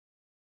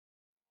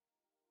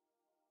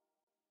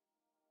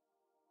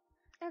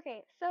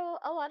Okay, so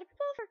a lot of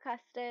people have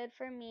requested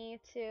for me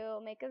to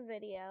make a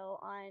video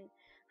on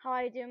how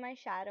I do my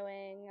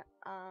shadowing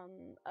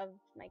of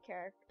my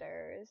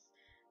characters.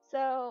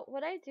 So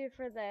what I do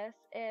for this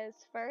is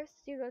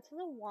first you go to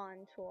the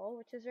wand tool,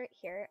 which is right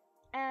here,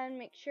 and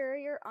make sure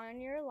you're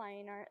on your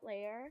line art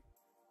layer,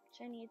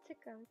 which I need to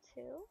go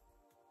to.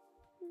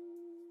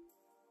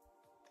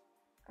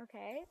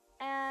 Okay,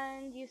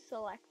 and you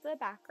select the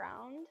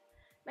background.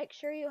 Make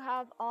sure you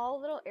have all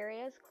little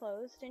areas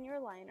closed in your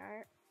line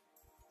art,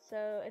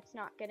 so it's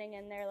not getting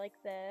in there like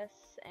this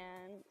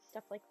and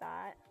stuff like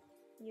that.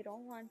 You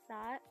don't want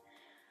that.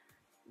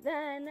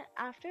 Then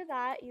after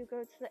that, you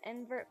go to the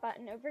invert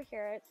button over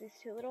here. It's these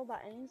two little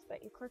buttons,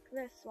 but you click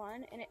this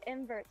one and it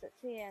inverts it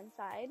to the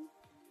inside.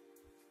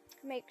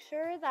 Make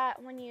sure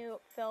that when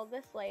you fill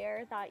this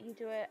layer that you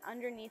do it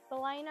underneath the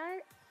line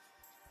art,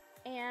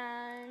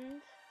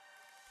 and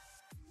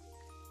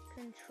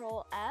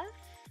Control F,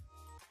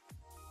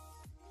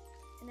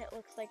 and it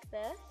looks like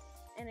this,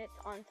 and it's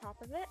on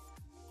top of it.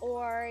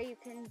 Or you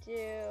can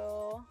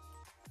do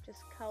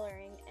just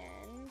coloring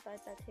in,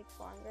 but that takes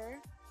longer.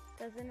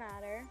 Doesn't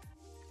matter.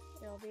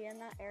 It'll be in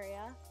that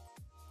area.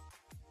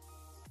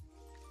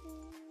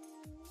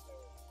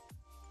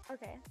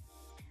 Okay.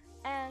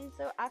 And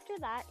so after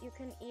that, you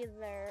can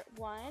either,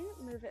 one,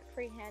 move it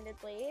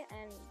free-handedly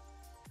and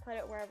put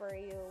it wherever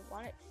you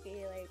want it to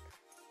be, like,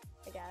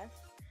 I guess.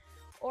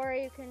 Or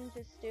you can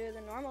just do the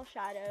normal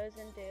shadows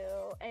and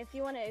if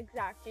you want to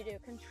exact, you do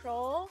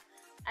Control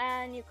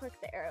and you click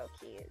the arrow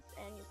keys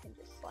and you can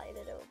just slide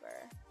it over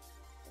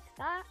like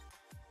that,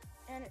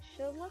 and it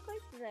should look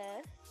like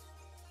this.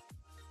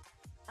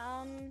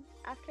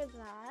 After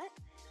that,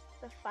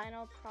 the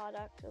final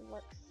product would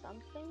look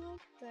something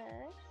like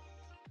this.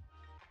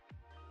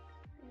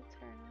 And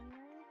turn on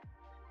there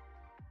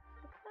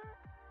like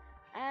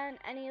that. And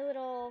any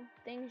little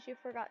things you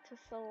forgot to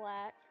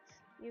select,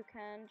 you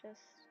can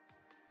just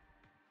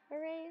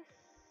erase,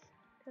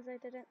 because I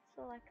didn't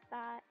select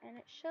that, and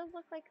it should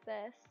look like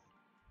this.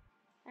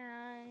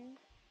 And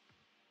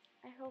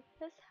I hope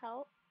this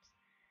helped,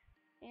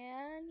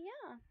 and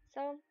yeah,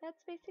 so that's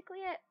basically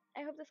it.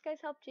 I hope this guys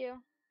helped you.